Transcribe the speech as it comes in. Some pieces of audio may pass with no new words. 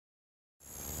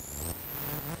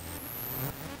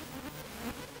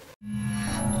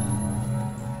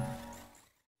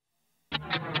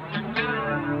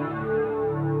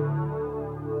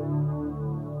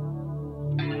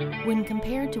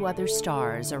to other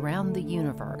stars around the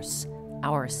universe,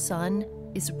 our sun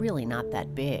is really not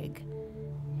that big.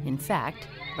 In fact,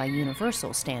 by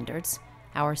universal standards,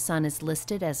 our sun is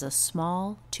listed as a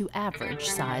small to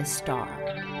average-sized star.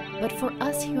 But for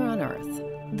us here on Earth,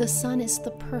 the sun is the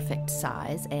perfect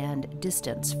size and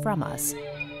distance from us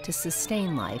to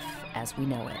sustain life as we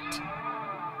know it.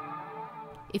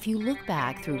 If you look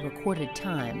back through recorded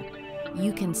time,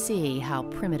 you can see how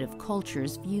primitive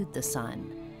cultures viewed the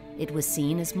sun. It was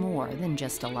seen as more than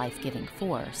just a life-giving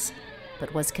force,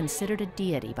 but was considered a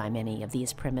deity by many of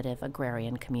these primitive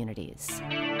agrarian communities.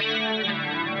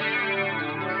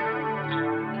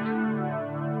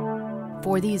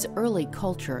 For these early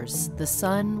cultures, the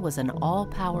sun was an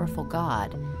all-powerful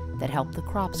god that helped the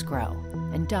crops grow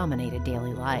and dominated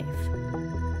daily life.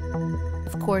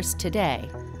 Of course, today,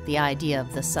 the idea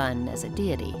of the sun as a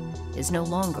deity is no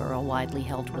longer a widely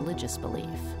held religious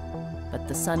belief, but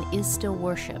the sun is still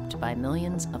worshipped by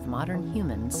millions of modern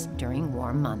humans during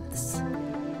warm months.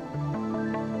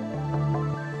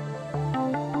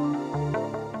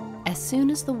 As soon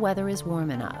as the weather is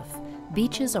warm enough,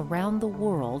 beaches around the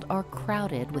world are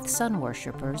crowded with sun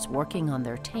worshippers working on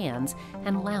their tans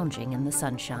and lounging in the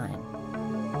sunshine.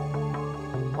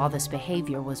 While this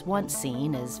behavior was once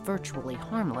seen as virtually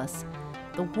harmless,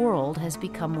 the world has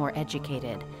become more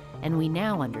educated, and we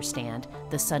now understand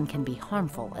the sun can be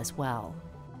harmful as well.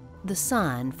 The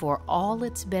sun, for all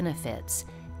its benefits,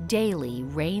 daily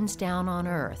rains down on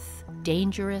Earth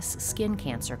dangerous skin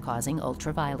cancer-causing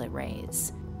ultraviolet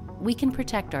rays. We can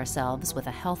protect ourselves with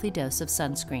a healthy dose of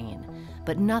sunscreen,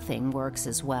 but nothing works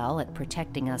as well at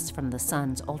protecting us from the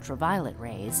sun's ultraviolet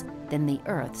rays than the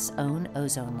Earth's own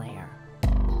ozone layer.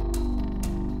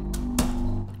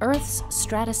 Earth's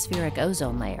stratospheric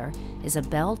ozone layer is a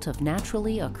belt of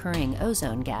naturally occurring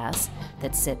ozone gas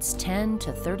that sits 10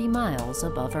 to 30 miles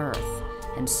above Earth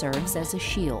and serves as a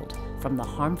shield from the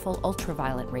harmful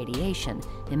ultraviolet radiation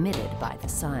emitted by the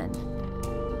sun.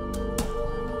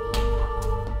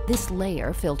 This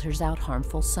layer filters out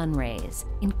harmful sun rays,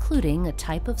 including a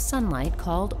type of sunlight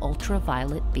called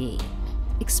ultraviolet B.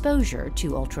 Exposure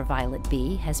to ultraviolet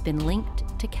B has been linked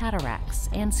to cataracts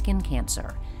and skin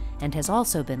cancer, and has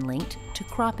also been linked to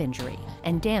crop injury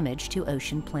and damage to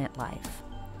ocean plant life.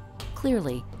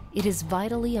 Clearly, it is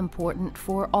vitally important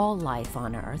for all life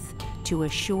on Earth to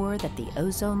assure that the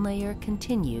ozone layer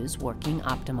continues working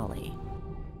optimally.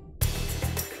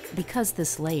 Because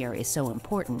this layer is so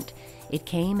important, it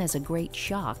came as a great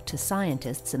shock to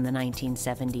scientists in the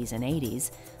 1970s and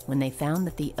 80s when they found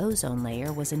that the ozone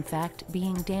layer was in fact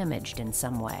being damaged in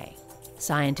some way.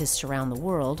 Scientists around the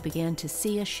world began to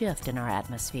see a shift in our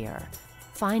atmosphere,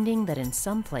 finding that in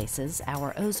some places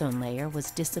our ozone layer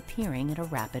was disappearing at a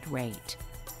rapid rate.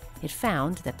 It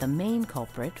found that the main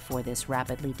culprit for this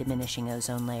rapidly diminishing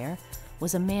ozone layer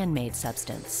was a man-made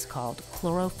substance called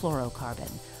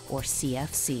chlorofluorocarbon, or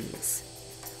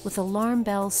CFCs. With alarm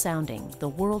bells sounding, the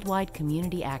worldwide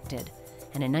community acted,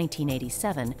 and in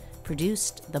 1987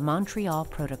 produced the Montreal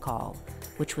Protocol,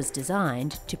 which was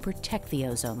designed to protect the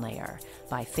ozone layer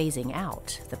by phasing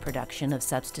out the production of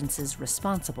substances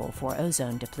responsible for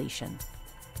ozone depletion.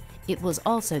 It was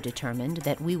also determined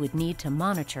that we would need to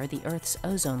monitor the Earth's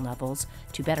ozone levels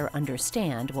to better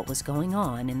understand what was going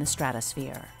on in the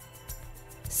stratosphere.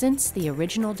 Since the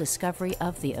original discovery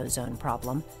of the ozone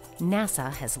problem,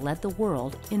 NASA has led the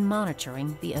world in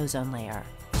monitoring the ozone layer.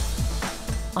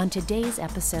 On today's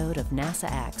episode of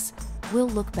NASA X, we'll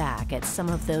look back at some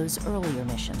of those earlier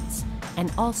missions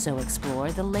and also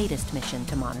explore the latest mission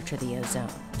to monitor the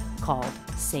ozone, called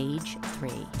SAGE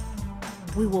 3.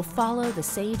 We will follow the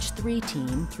SAGE 3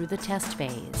 team through the test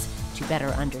phase to better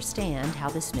understand how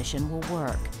this mission will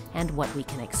work and what we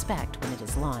can expect when it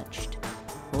is launched.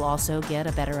 We'll also get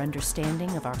a better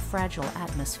understanding of our fragile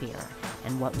atmosphere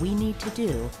and what we need to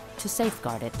do to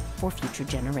safeguard it for future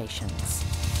generations.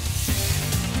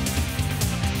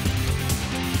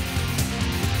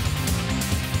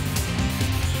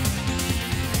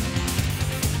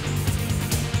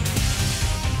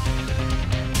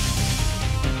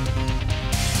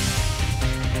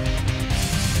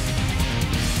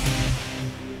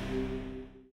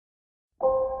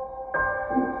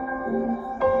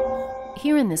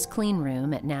 Here in this clean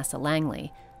room at NASA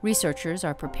Langley, researchers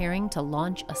are preparing to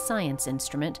launch a science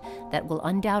instrument that will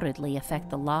undoubtedly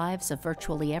affect the lives of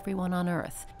virtually everyone on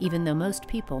Earth, even though most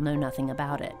people know nothing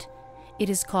about it. It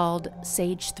is called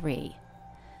SAGE 3,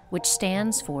 which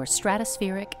stands for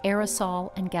Stratospheric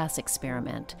Aerosol and Gas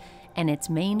Experiment, and its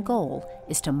main goal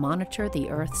is to monitor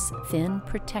the Earth's thin,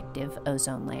 protective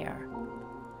ozone layer.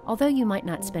 Although you might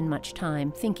not spend much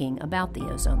time thinking about the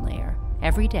ozone layer,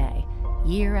 every day,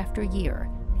 year after year,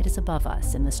 It is above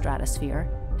us in the stratosphere,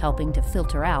 helping to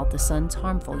filter out the sun's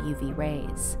harmful UV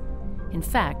rays. In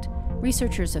fact,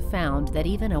 researchers have found that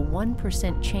even a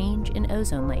 1% change in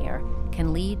ozone layer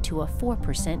can lead to a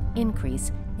 4%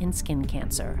 increase in skin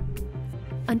cancer.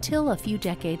 Until a few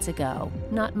decades ago,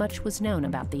 not much was known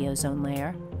about the ozone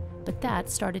layer, but that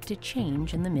started to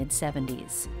change in the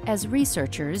mid-70s. As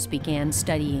researchers began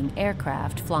studying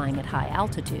aircraft flying at high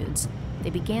altitudes,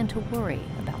 they began to worry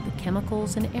about the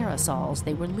chemicals and aerosols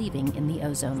they were leaving in the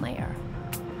ozone layer.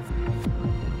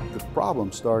 The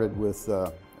problem started with,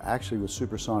 actually with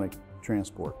supersonic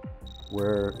transport,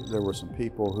 where there were some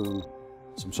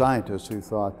scientists who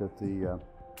thought that the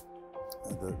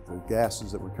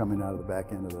gases that were coming out of the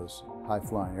back end of those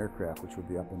high-flying aircraft, which would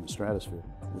be up in the stratosphere,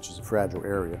 which is a fragile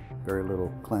area, very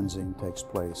little cleansing takes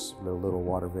place, little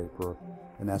water vapor,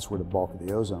 and that's where the bulk of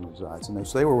the ozone resides. And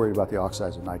so they were worried about the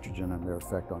oxides of nitrogen and their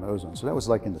effect on ozone. So that was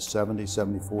like in the 70s,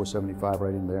 74, 75,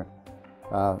 right in there.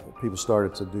 People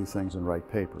started to do things and write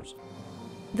papers.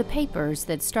 The papers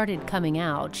that started coming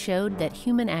out showed that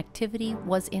human activity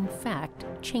was in fact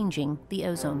changing the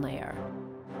ozone layer.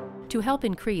 To help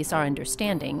increase our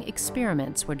understanding,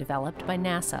 experiments were developed by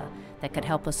NASA that could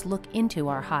help us look into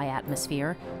our high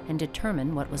atmosphere and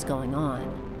determine what was going on.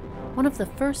 One of the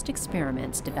first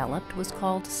experiments developed was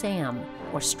called SAM,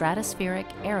 or Stratospheric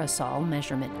Aerosol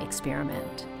Measurement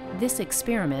Experiment. This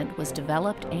experiment was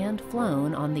developed and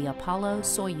flown on the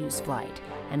Apollo-Soyuz flight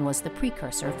and was the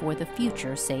precursor for the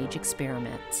future SAGE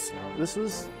experiments. This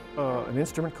was an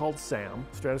instrument called SAM,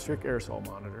 Stratospheric Aerosol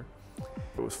Monitor.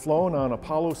 It was flown on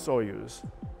Apollo-Soyuz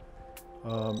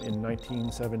in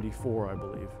 1974, I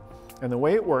believe. And the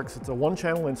way it works, it's a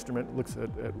one-channel instrument. It looks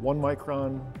at 1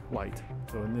 micron light,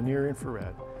 so in the near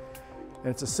infrared.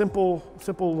 And it's a simple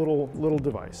little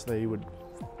device. They would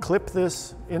clip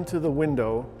this into the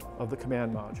window of the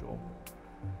command module,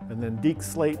 and then Deke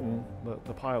Slayton,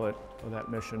 the pilot of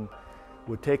that mission,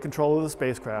 would take control of the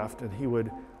spacecraft, and he would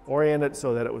orient it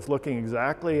so that it was looking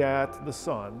exactly at the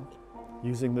sun,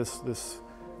 using this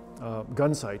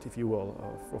gun sight, if you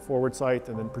will, a forward sight,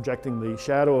 and then projecting the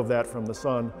shadow of that from the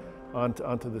sun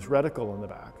onto this reticle in the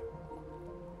back.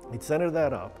 He'd center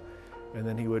that up, and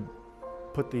then he would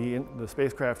put the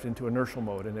spacecraft into inertial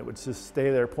mode, and it would just stay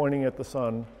there pointing at the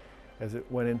sun as it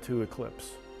went into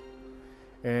eclipse.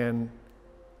 And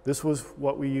this was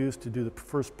what we used to do the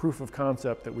first proof of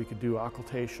concept that we could do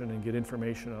occultation and get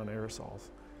information on aerosols.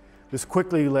 This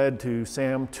quickly led to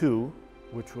SAM-2,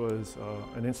 which was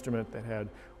an instrument that had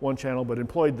one channel, but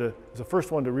was the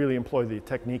first one to really employ the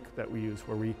technique that we use,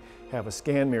 where we have a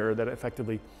scan mirror that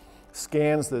effectively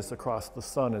scans this across the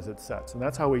sun as it sets. And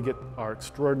that's how we get our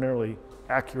extraordinarily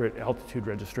accurate altitude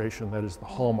registration that is the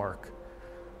hallmark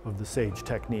of the SAGE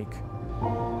technique.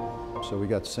 So we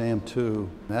got SAM-2,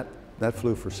 that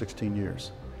flew for 16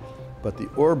 years. But the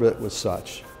orbit was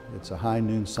such, it's a high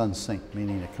noon sun sink,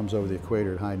 meaning it comes over the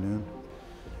equator at high noon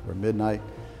or midnight,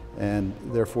 and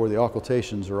therefore the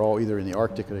occultations are all either in the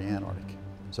Arctic or the Antarctic.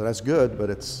 So that's good, but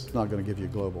it's not going to give you a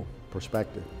global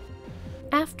perspective.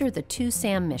 After the 2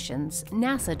 SAM missions,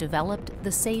 NASA developed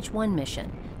the SAGE-1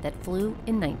 mission that flew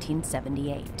in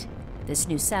 1978. This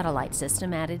new satellite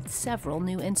system added several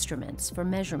new instruments for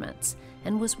measurements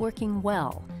and was working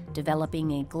well,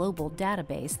 developing a global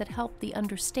database that helped the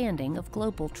understanding of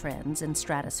global trends in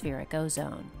stratospheric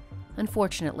ozone.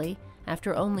 Unfortunately,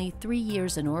 after only 3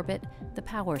 years in orbit, the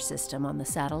power system on the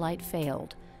satellite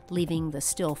failed, leaving the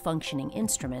still functioning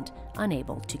instrument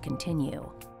unable to continue.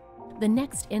 The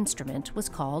next instrument was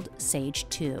called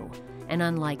SAGE-2, and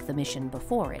unlike the mission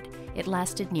before it, it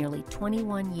lasted nearly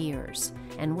 21 years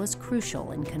and was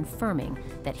crucial in confirming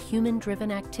that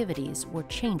human-driven activities were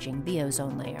changing the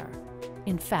ozone layer.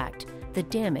 In fact, the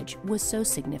damage was so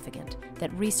significant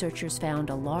that researchers found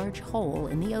a large hole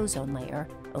in the ozone layer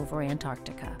over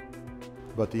Antarctica.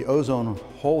 But the ozone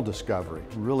hole discovery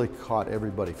really caught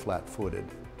everybody flat-footed.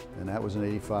 And that was in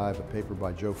 '85, a paper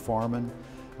by Joe Farman,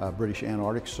 British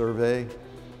Antarctic Survey.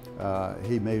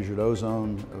 He measured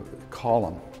ozone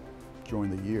column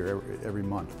during the year, every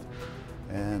month.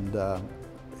 And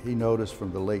he noticed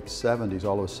from the late 70s,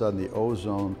 all of a sudden the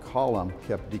ozone column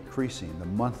kept decreasing. The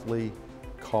monthly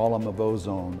column of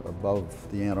ozone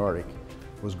above the Antarctic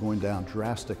was going down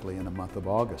drastically in the month of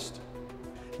August.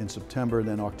 In September and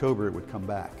then October it would come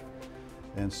back.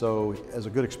 And so as a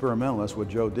good experimentalist, what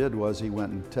Joe did was he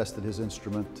went and tested his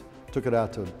instrument, took it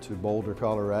out to Boulder,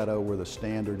 Colorado, where the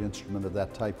standard instrument of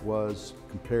that type was,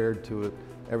 compared to it,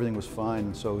 everything was fine.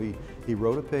 And so he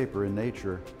wrote a paper in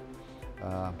Nature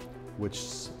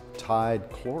which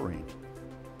tied chlorine,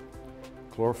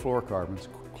 chlorofluorocarbons,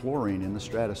 chlorine in the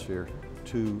stratosphere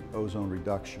to ozone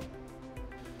reduction.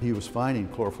 he was finding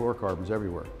chlorofluorocarbons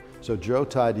everywhere. So Joe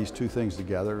tied these two things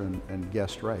together and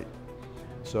guessed right.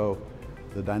 So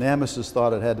the dynamicists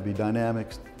thought it had to be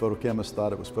dynamics, photochemists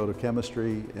thought it was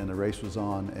photochemistry, and the race was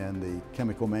on, and the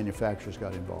chemical manufacturers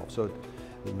got involved. So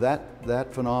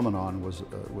that phenomenon was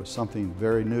something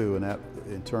very new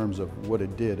in terms of what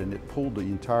it did, and it pulled the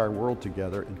entire world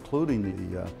together, including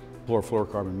the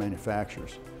chlorofluorocarbon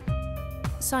manufacturers.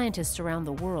 Scientists around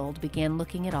the world began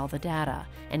looking at all the data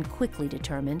and quickly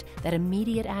determined that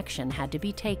immediate action had to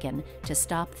be taken to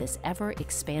stop this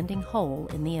ever-expanding hole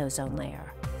in the ozone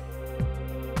layer.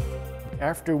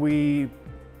 After we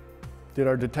did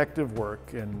our detective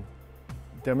work and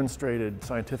demonstrated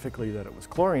scientifically that it was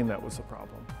chlorine that was the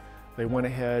problem, they went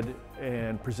ahead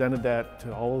and presented that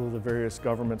to all of the various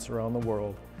governments around the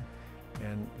world,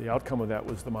 and the outcome of that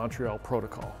was the Montreal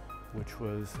Protocol, which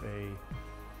was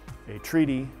a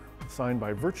treaty signed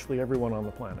by virtually everyone on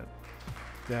the planet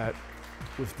that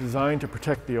was designed to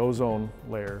protect the ozone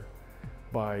layer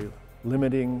by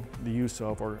limiting the use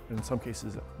of, or in some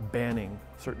cases banning,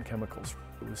 certain chemicals.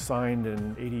 It was signed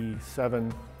in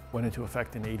 '87, went into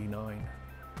effect in '89.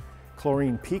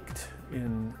 Chlorine peaked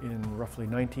in roughly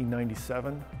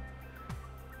 1997,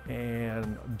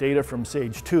 and data from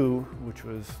SAGE 2, which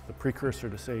was the precursor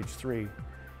to SAGE 3,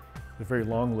 a very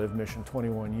long-lived mission,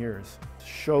 21 years,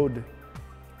 showed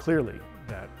clearly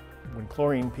that when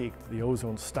chlorine peaked, the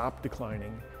ozone stopped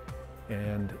declining,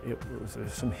 and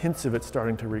there's some hints of it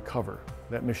starting to recover.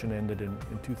 That mission ended in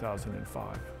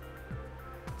 2005.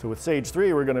 So with SAGE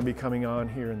 3, we're going to be coming on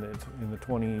here in the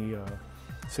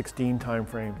 2016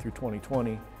 timeframe through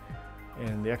 2020,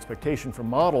 and the expectation from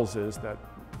models is that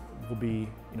we'll be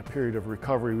in a period of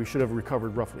recovery. We should have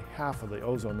recovered roughly half of the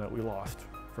ozone that we lost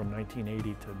from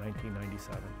 1980 to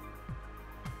 1997.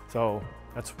 So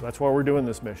that's why we're doing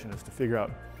this mission, is to figure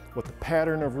out what the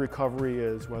pattern of recovery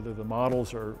is, whether the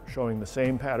models are showing the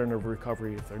same pattern of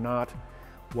recovery. If they're not,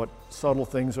 what subtle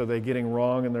things are they getting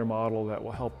wrong in their model that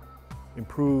will help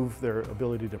improve their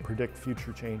ability to predict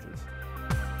future changes.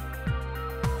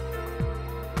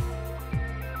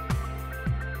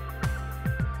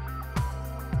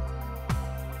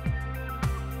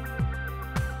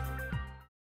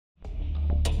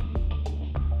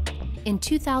 In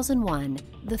 2001,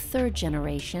 the third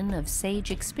generation of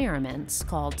SAGE experiments,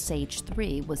 called SAGE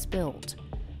 3, was built.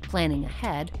 Planning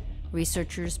ahead,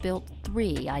 researchers built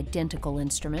 3 identical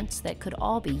instruments that could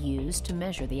all be used to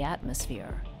measure the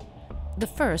atmosphere. The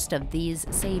first of these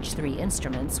SAGE 3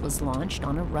 instruments was launched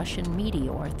on a Russian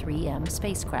Meteor 3M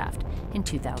spacecraft in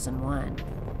 2001.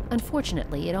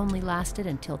 Unfortunately, it only lasted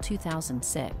until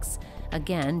 2006,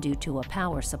 again due to a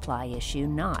power supply issue,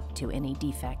 not to any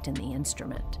defect in the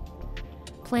instrument.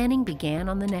 Planning began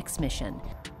on the next mission,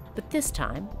 but this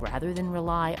time, rather than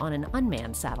rely on an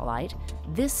unmanned satellite,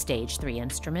 this SAGE 3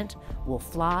 instrument will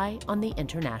fly on the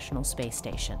International Space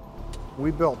Station.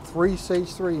 We built 3 SAGE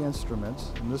 3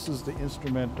 instruments, and this is the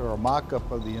instrument, or a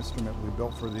mock-up of the instrument we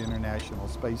built for the International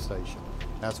Space Station.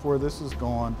 That's where this is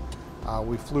going.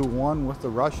 We flew one with the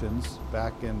Russians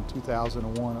back in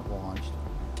 2001 it launched.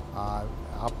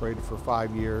 Operated for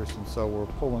 5 years, and so we're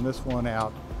pulling this one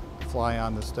out to fly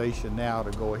on the station now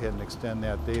to go ahead and extend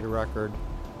that data record.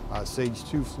 SAGE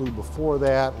 2 flew before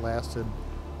that, lasted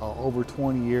over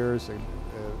 20 years, a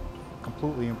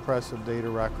completely impressive data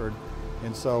record.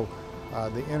 And so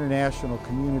the international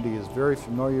community is very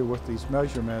familiar with these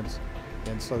measurements,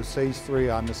 and so SAGE 3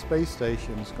 on the space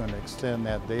station is going to extend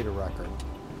that data record.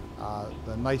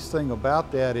 The nice thing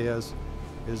about that is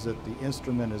that the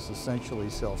instrument is essentially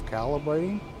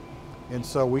self-calibrating, and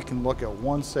so we can look at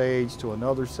one SAGE to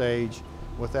another SAGE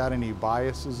without any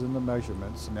biases in the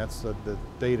measurements, and that's the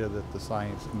data that the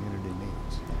science community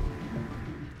needs.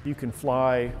 You can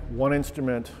fly one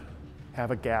instrument,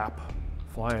 have a gap,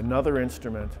 fly another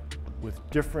instrument with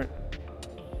different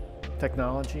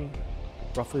technology,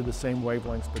 roughly the same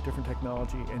wavelengths but different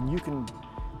technology, and you can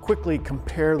quickly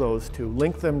compare those two,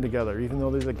 link them together even though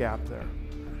there's a gap there.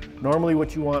 Normally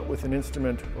what you want with an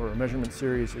instrument or a measurement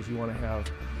series is you want to have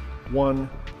one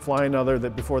fly another,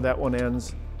 that before that one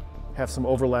ends, have some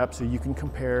overlap so you can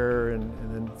compare and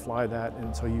then fly that,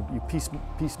 and so you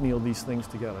piecemeal these things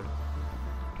together.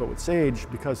 But with SAGE,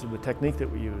 because of the technique that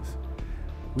we use,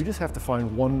 we just have to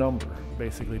find one number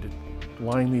basically to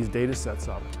line these data sets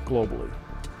up globally.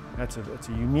 That's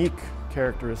a unique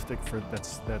characteristic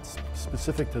that's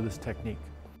specific to this technique.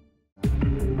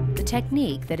 The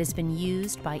technique that has been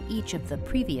used by each of the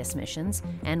previous missions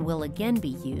and will again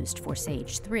be used for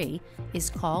SAGE 3 is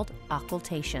called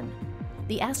occultation.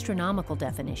 The astronomical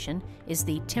definition is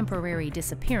the temporary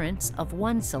disappearance of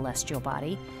one celestial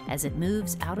body as it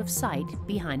moves out of sight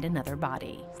behind another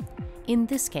body. In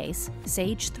this case,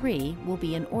 SAGE 3 will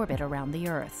be in orbit around the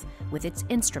Earth, with its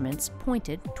instruments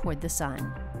pointed toward the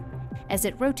Sun. As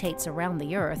it rotates around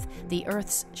the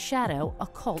Earth's shadow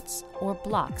occults or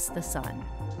blocks the Sun.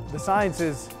 The science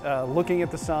is looking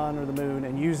at the Sun or the Moon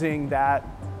and using that,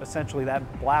 essentially that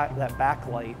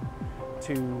backlight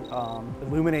to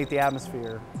illuminate the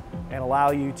atmosphere and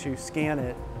allow you to scan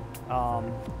it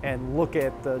and look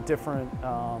at the different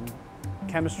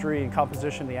chemistry and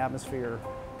composition of the atmosphere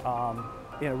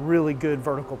in a really good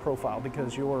vertical profile,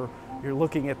 because you're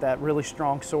looking at that really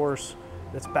strong source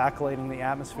that's backlighting the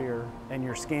atmosphere, and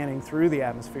you're scanning through the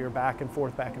atmosphere back and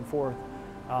forth,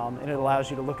 and it allows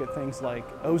you to look at things like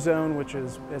ozone, which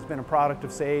has been a product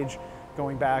of SAGE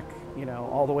going back,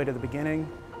 all the way to the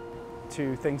beginning,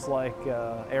 to things like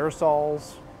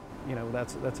aerosols.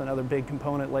 That's another big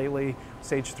component lately.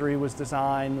 SAGE 3 was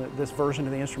designed, this version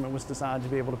of the instrument was designed to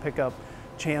be able to pick up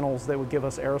channels that would give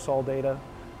us aerosol data.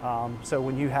 So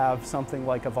when you have something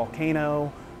like a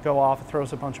volcano go off, it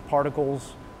throws a bunch of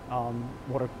particles,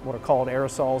 what are called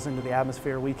aerosols, into the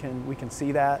atmosphere, we can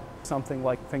see that. Something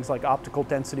like things like optical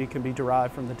density can be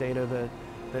derived from the data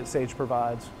that SAGE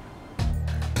provides.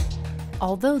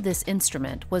 Although this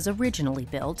instrument was originally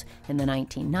built in the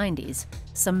 1990s,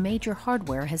 some major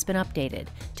hardware has been updated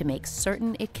to make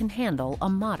certain it can handle a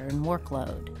modern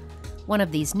workload. One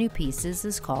of these new pieces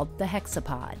is called the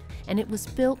Hexapod, and it was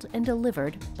built and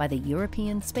delivered by the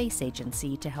European Space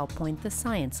Agency to help point the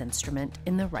science instrument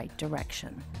in the right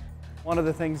direction. One of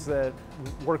the things that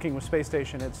working with space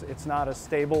station, it's not as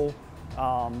stable,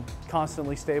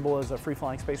 constantly stable as a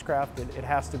free-flying spacecraft. It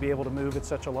has to be able to move at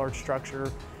such a large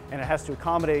structure, and it has to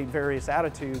accommodate various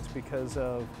attitudes because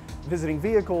of visiting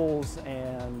vehicles,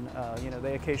 and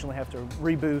they occasionally have to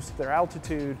reboost their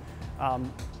altitude.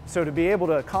 So to be able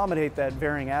to accommodate that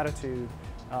varying attitude,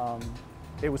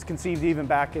 it was conceived even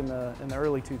back in the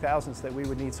early 2000s that we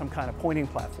would need some kind of pointing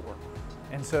platform.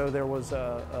 And so there was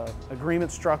an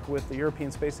agreement struck with the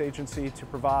European Space Agency to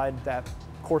provide that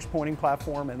course pointing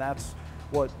platform, and that's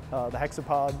what the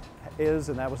Hexapod is,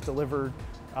 and that was delivered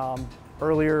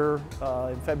earlier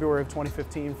in February of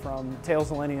 2015 from Thales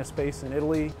Alenia Space in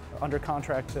Italy under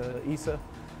contract to ESA.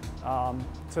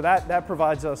 So that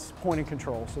provides us point and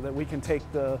control so that we can take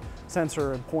the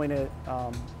sensor and point it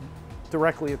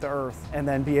directly at the Earth, and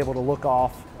then be able to look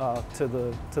off to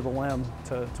the limb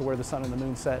to where the Sun and the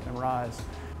Moon set and rise.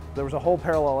 There was a whole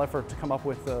parallel effort to come up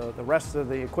with the rest of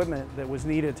the equipment that was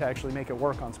needed to actually make it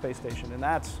work on space station, and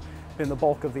that's been the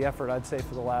bulk of the effort, I'd say,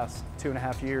 for the last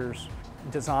 2.5 years.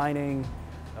 Designing,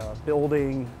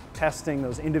 building, testing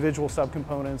those individual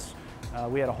subcomponents.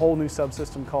 We had a whole new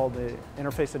subsystem called the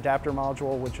Interface Adapter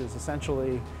Module, which is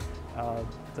essentially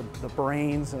the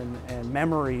brains and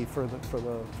memory for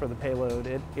the payload.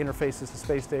 It interfaces the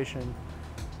space station,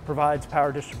 provides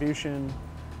power distribution,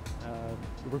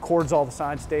 records all the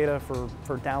science data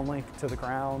for downlink to the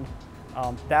ground.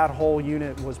 That whole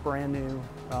unit was brand new.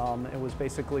 It was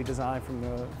basically designed from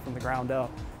the ground up.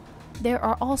 There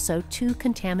are also 2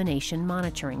 contamination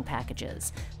monitoring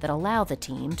packages that allow the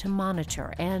team to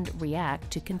monitor and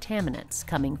react to contaminants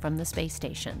coming from the space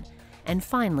station. And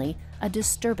finally, a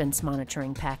disturbance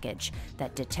monitoring package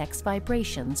that detects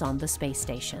vibrations on the space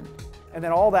station. And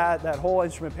then all that whole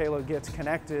instrument payload gets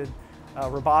connected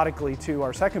robotically to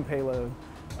our second payload,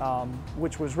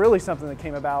 which was really something that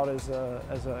came about as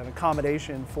an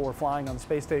accommodation for flying on the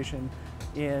space station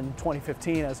in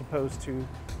 2015 as opposed to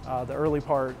the early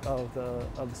part of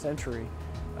the century.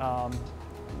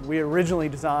 We originally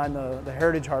designed the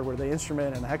Heritage hardware, the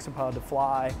instrument and the Hexapod, to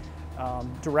fly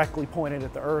directly pointed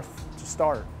at the Earth to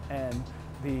start, and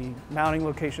the mounting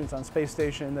locations on space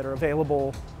station that are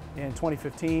available in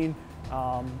 2015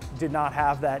 did not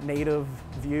have that native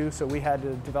view, so we had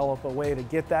to develop a way to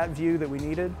get that view that we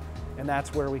needed, and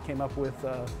that's where we came up with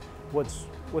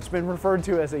what's been referred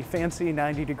to as a fancy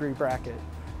 90-degree bracket,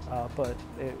 but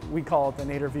we call it the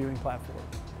Nadir Viewing Platform.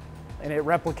 And it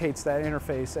replicates that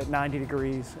interface at 90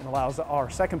 degrees and allows our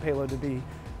second payload to be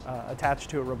attached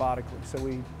to it robotically. So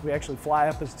we actually fly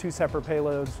up as 2 separate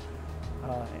payloads.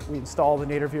 We install the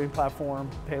Nadir Viewing Platform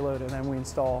payload, and then we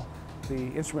install the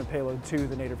instrument payload to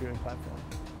the Nadir Viewing Platform.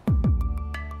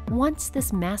 Once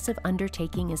this massive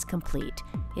undertaking is complete,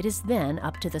 it is then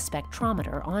up to the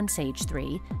spectrometer on SAGE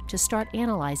 3 to start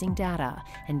analyzing data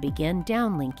and begin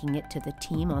downlinking it to the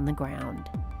team on the ground.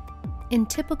 In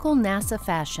typical NASA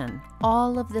fashion,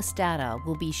 all of this data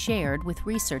will be shared with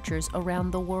researchers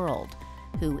around the world,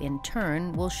 who in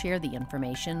turn will share the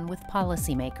information with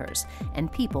policymakers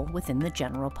and people within the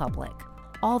general public.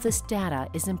 All this data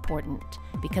is important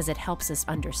because it helps us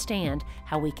understand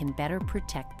how we can better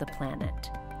protect the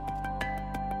planet.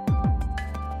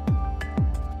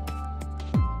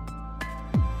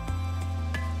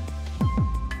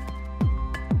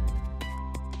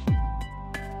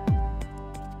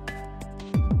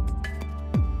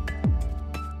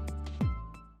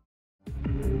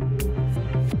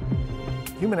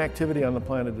 human activity on the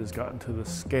planet has gotten to the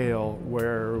scale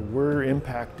where we're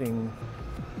impacting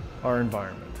our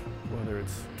environment, whether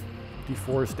it's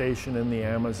deforestation in the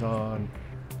Amazon,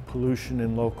 pollution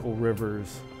in local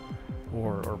rivers,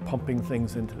 or pumping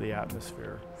things into the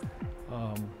atmosphere.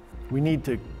 We need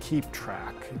to keep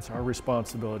track. It's our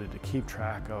responsibility to keep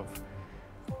track of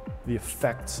the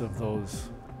effects of those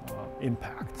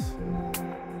impacts.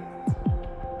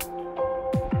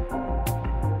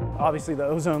 Obviously, the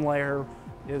ozone layer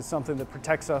is something that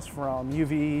protects us from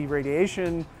UV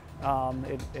radiation.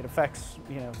 It affects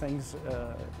things,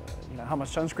 how much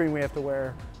sunscreen we have to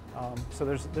wear. So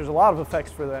there's a lot of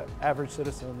effects for the average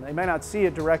citizen. They may not see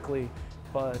it directly,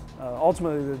 but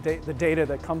ultimately the data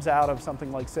that comes out of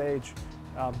something like SAGE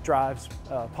drives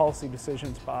policy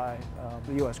decisions by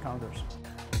the U.S. Congress.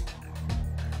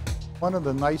 One of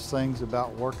the nice things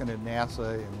about working at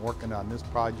NASA and working on this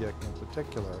project in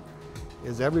particular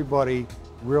is everybody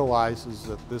realizes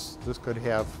that this could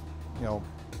have,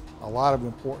 a lot of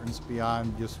importance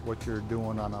beyond just what you're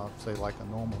doing on say like a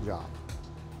normal job.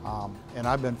 And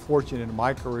I've been fortunate in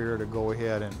my career to go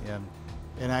ahead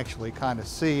and actually kind of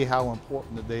see how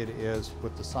important the data is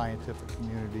with the scientific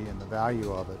community and the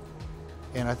value of it.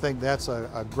 And I think that's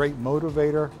a great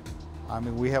motivator. I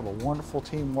mean, we have a wonderful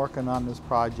team working on this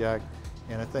project,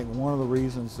 and I think one of the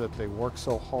reasons that they work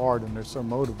so hard and they're so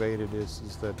motivated is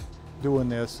that doing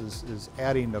this is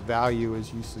adding the value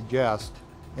as you suggest,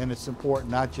 and it's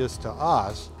important not just to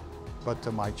us, but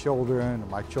to my children and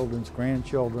my children's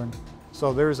grandchildren.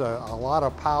 So there's a lot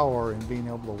of power in being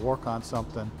able to work on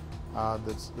something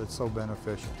that's so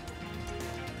beneficial.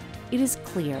 It is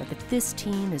clear that this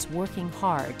team is working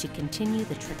hard to continue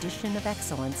the tradition of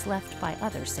excellence left by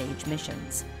other SAGE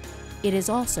missions. It is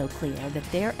also clear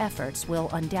that their efforts will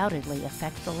undoubtedly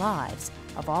affect the lives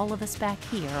of all of us back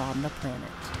here on the planet.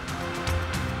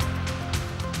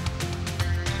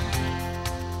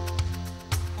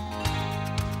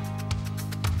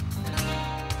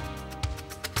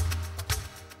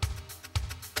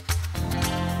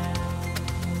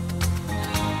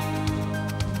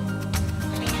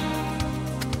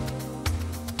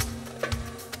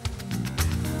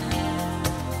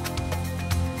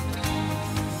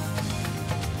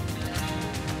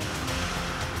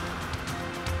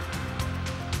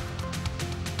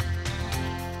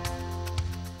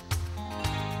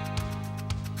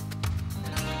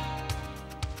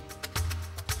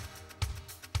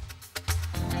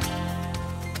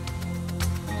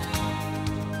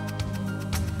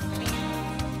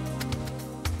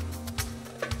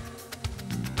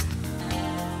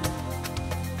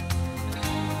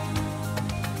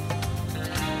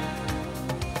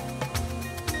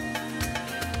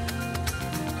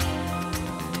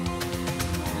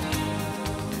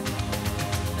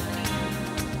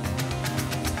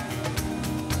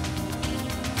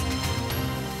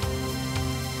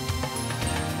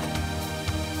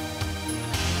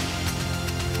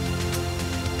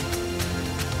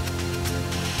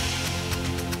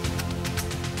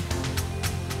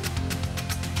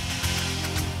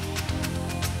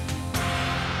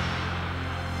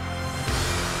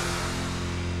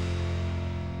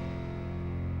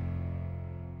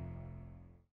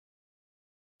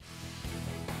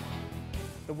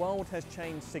 The world has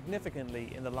changed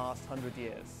significantly in the last 100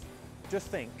 years. Just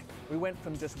think, we went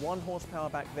from just 1 horsepower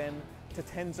back then to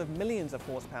tens of millions of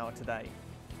horsepower today.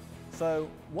 So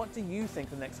what do you think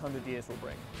the next 100 years will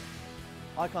bring?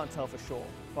 I can't tell for sure,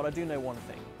 but I do know one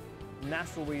thing.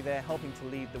 NASA will be there helping to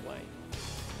lead the way.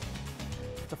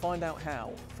 To find out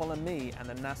how, follow me and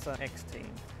the NASA X team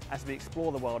as we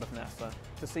explore the world of NASA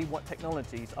to see what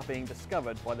technologies are being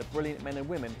discovered by the brilliant men and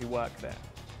women who work there.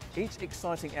 Each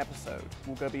exciting episode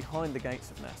will go behind the gates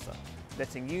of NASA,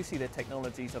 letting you see the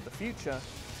technologies of the future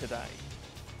today.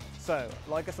 So,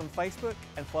 like us on Facebook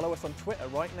and follow us on Twitter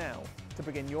right now to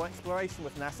begin your exploration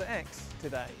with NASA X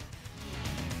today.